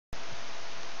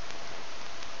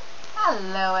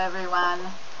Hello everyone,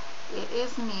 it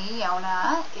is me,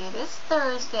 Yona. It is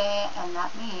Thursday, and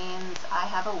that means I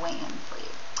have a weigh-in for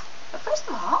you. But first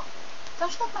of all,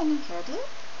 don't you like my new hairdo?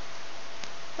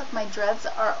 Look, my dreads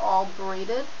are all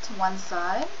braided to one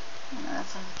side, and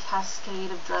that's a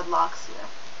cascade of dreadlocks here.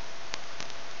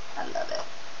 I love it.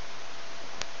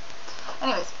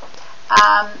 Anyways,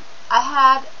 I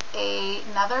had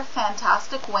another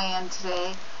fantastic weigh-in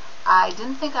today. I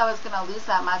didn't think I was going to lose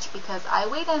that much because I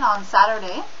weighed in on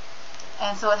Saturday,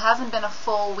 and so it hasn't been a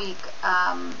full week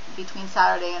between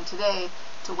Saturday and today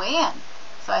to weigh in.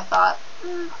 So I thought,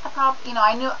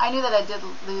 I knew that I did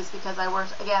lose because I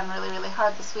worked again really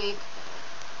hard this week,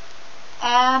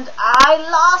 and I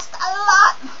lost a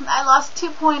lot. I lost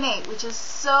 2.8, which is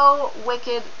so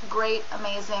wicked, great,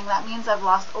 amazing. That means I've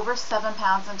lost over 7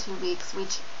 pounds in 2 weeks,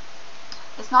 which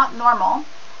is not normal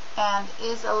and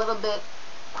is a little bit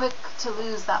quick to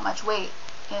lose that much weight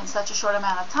in such a short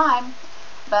amount of time,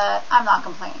 but I'm not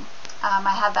complaining.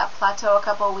 I had that plateau a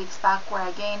couple of weeks back where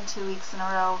I gained 2 weeks in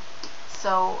a row,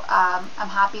 so I'm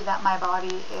happy that my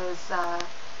body is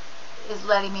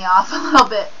letting me off a little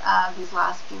bit these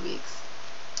last few weeks.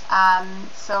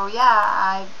 So yeah,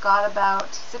 I've got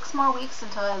about 6 more weeks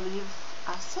until I leave.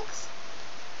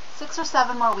 6 or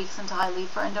 7 more weeks until I leave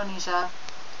for Indonesia,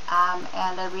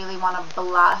 and I really want to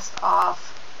blast off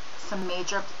some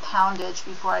major poundage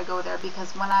before I go there,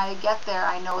 because when I get there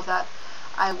I know that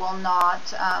I will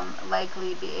not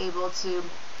likely be able to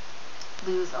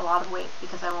lose a lot of weight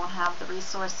because I won't have the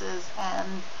resources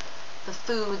and the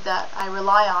food that I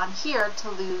rely on here to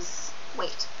lose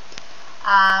weight.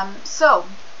 So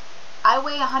I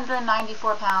weigh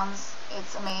 194 pounds.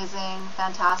 It's amazing,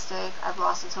 fantastic. I've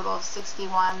lost a total of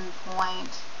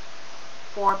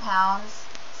 61.4 pounds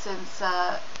since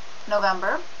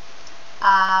November.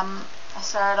 I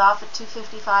started off at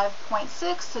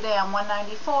 255.6. Today I'm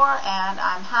 194, and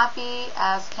I'm happy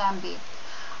as can be.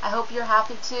 I hope you're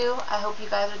happy too. I hope you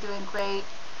guys are doing great,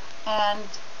 and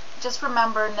just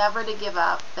remember never to give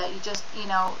up, that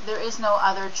there is no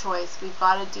other choice. We've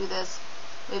got to do this.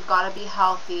 We've got to be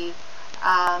healthy,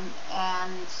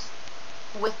 and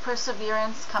with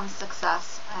perseverance comes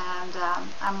success, and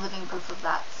I'm living proof of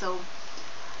that. So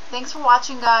thanks for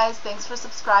watching, guys. Thanks for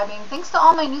subscribing. Thanks to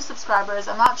all my new subscribers.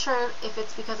 I'm not sure if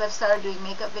it's because I've started doing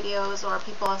makeup videos or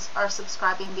people are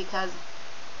subscribing because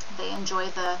they enjoy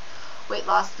the weight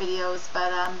loss videos,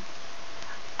 but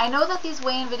I know that these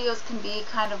weigh-in videos can be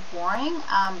kind of boring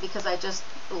because I just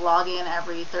log in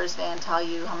every Thursday and tell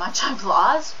you how much I've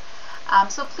lost.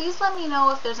 So please let me know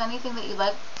if there's anything that you'd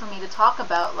like for me to talk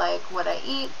about, like what I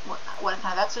eat, what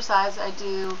kind of exercise I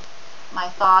do, my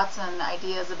thoughts and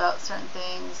ideas about certain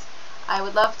things. I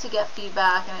would love to get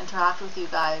feedback and interact with you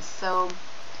guys. So,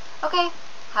 okay,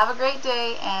 have a great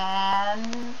day,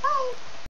 and bye.